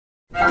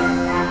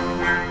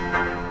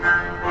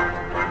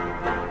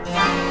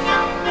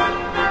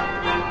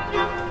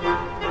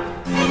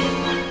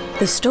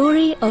The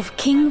Story of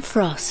King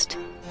Frost.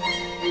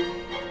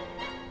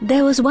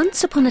 There was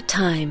once upon a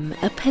time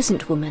a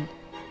peasant woman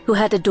who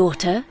had a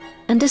daughter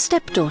and a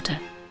stepdaughter.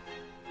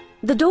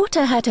 The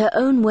daughter had her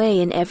own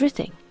way in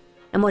everything,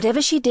 and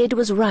whatever she did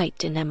was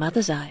right in her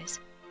mother's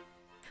eyes.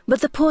 But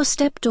the poor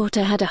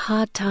stepdaughter had a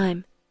hard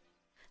time.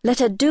 Let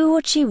her do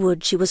what she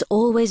would, she was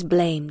always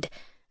blamed,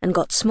 and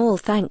got small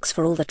thanks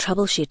for all the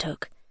trouble she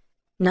took.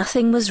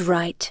 Nothing was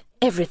right,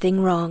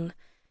 everything wrong.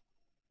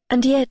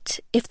 And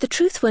yet, if the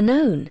truth were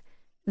known,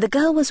 the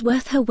girl was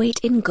worth her weight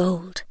in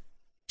gold.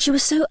 She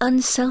was so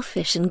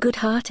unselfish and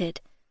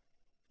good-hearted.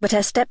 But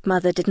her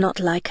stepmother did not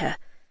like her,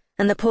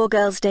 and the poor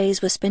girl's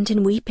days were spent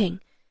in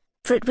weeping,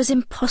 for it was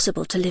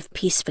impossible to live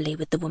peacefully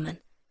with the woman.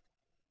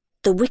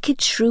 The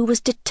wicked shrew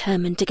was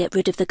determined to get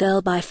rid of the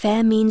girl by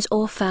fair means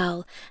or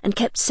foul, and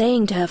kept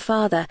saying to her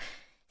father,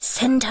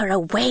 "Send her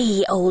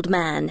away, old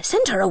man,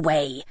 send her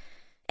away.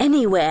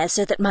 Anywhere,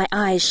 so that my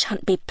eyes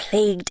shan't be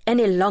plagued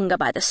any longer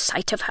by the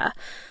sight of her,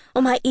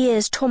 or my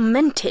ears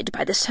tormented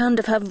by the sound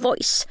of her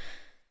voice.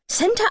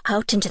 Send her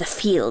out into the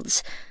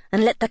fields,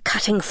 and let the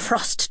cutting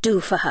frost do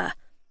for her."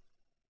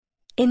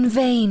 In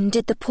vain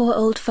did the poor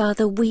old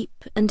father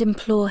weep and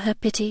implore her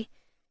pity.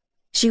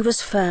 She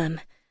was firm,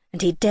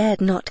 and he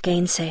dared not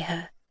gainsay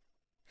her.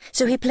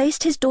 So he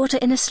placed his daughter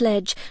in a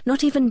sledge,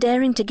 not even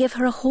daring to give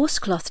her a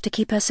horsecloth to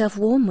keep herself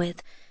warm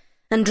with,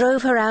 and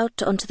drove her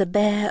out onto the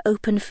bare,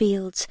 open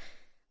fields,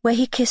 where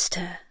he kissed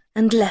her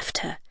and left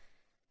her,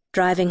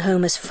 driving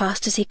home as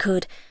fast as he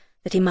could,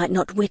 that he might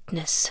not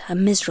witness her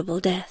miserable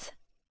death.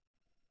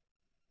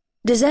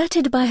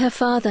 Deserted by her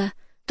father,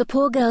 the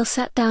poor girl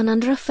sat down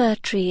under a fir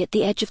tree at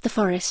the edge of the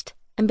forest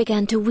and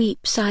began to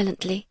weep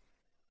silently.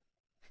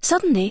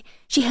 Suddenly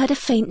she heard a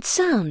faint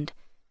sound.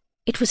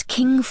 It was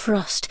King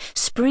Frost,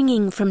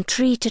 springing from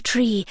tree to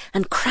tree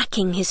and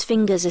cracking his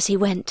fingers as he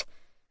went.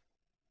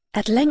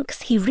 At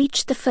length he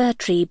reached the fir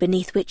tree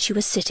beneath which she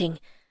was sitting,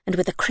 and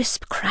with a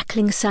crisp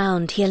crackling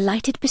sound he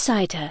alighted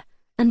beside her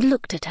and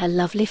looked at her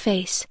lovely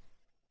face.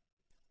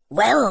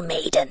 "Well,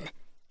 maiden,"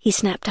 he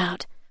snapped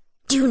out,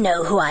 "do you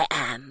know who I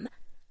am?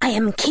 I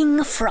am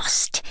King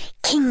Frost,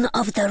 King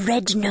of the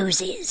Red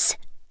Noses."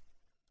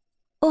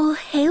 "All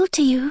hail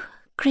to you,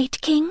 great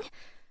king,"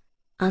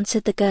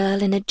 answered the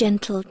girl in a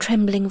gentle,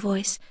 trembling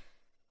voice.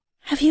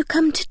 "Have you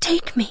come to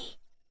take me?"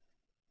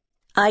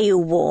 "Are you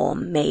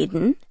warm,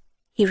 maiden?"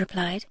 he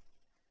replied.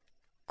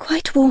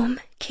 "Quite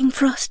warm, King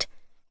Frost,"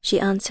 she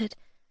answered,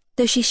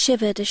 though she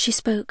shivered as she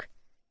spoke.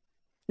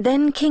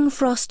 Then King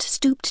Frost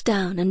stooped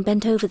down and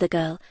bent over the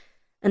girl,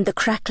 and the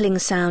crackling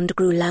sound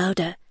grew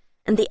louder,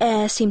 and the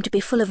air seemed to be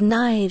full of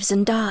knives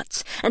and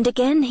darts, and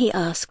again he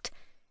asked,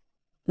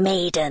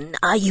 "Maiden,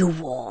 are you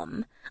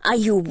warm? Are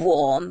you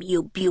warm,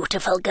 you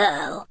beautiful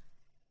girl?"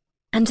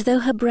 And though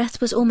her breath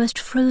was almost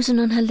frozen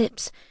on her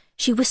lips,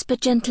 she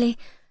whispered gently,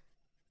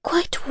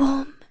 "Quite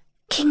warm,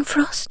 King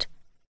Frost."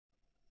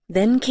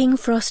 Then King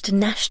Frost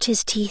gnashed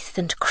his teeth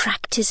and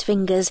cracked his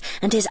fingers,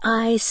 and his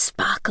eyes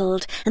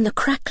sparkled, and the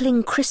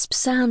crackling, crisp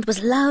sound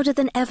was louder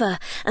than ever,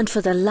 and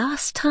for the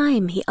last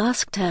time he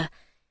asked her,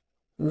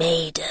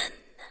 "Maiden,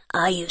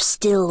 are you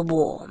still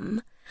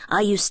warm?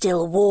 Are you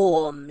still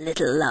warm,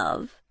 little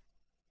love?"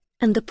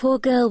 And the poor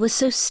girl was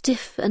so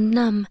stiff and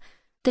numb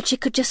that she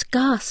could just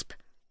gasp,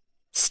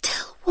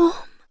 "Still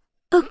warm,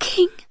 O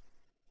King?"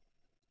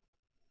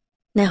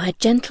 Now her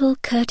gentle,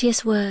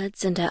 courteous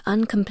words and her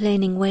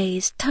uncomplaining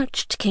ways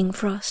touched King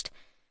Frost,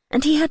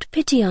 and he had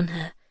pity on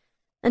her,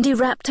 and he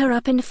wrapped her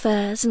up in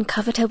furs and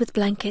covered her with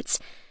blankets,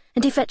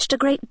 and he fetched a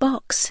great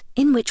box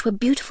in which were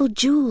beautiful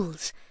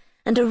jewels,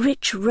 and a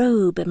rich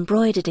robe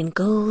embroidered in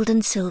gold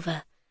and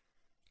silver.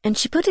 And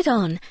she put it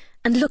on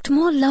and looked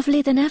more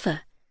lovely than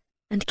ever,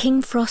 and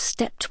King Frost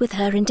stepped with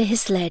her into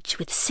his sledge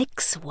with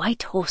 6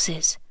 white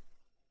horses.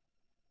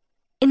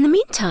 In the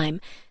meantime,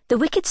 the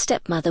wicked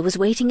stepmother was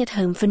waiting at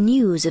home for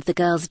news of the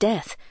girl's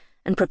death,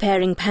 and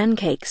preparing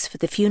pancakes for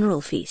the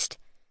funeral feast.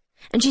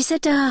 And she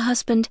said to her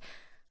husband,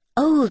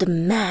 "Old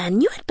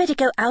man, you had better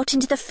go out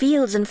into the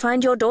fields and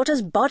find your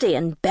daughter's body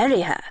and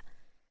bury her."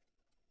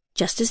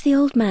 Just as the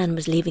old man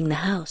was leaving the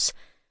house,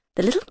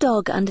 the little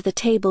dog under the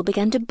table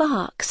began to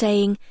bark,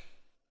 saying,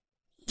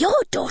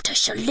 "Your daughter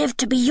shall live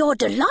to be your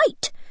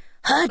delight.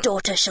 Her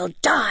daughter shall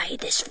die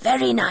this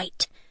very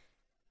night."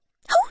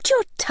 "Hold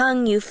your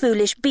tongue, you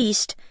foolish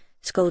beast,"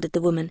 scolded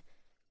the woman.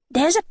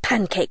 "There's a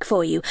pancake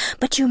for you,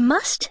 but you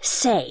must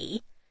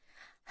say,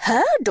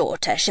 'Her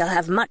daughter shall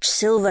have much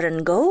silver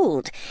and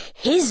gold.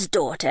 His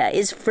daughter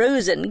is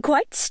frozen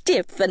quite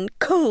stiff and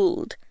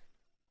cold.'"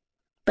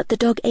 But the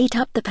dog ate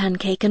up the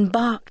pancake and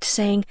barked,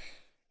 saying,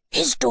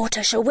 "His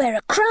daughter shall wear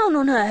a crown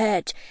on her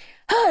head.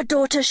 Her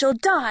daughter shall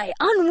die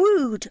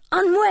unwooed,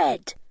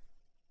 unwed."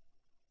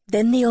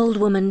 Then the old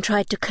woman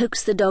tried to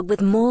coax the dog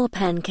with more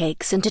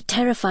pancakes and to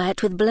terrify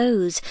it with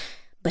blows,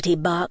 but he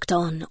barked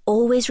on,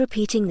 always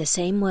repeating the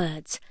same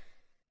words.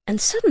 And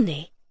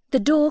suddenly the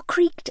door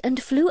creaked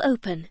and flew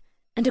open,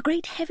 and a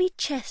great heavy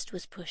chest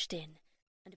was pushed in.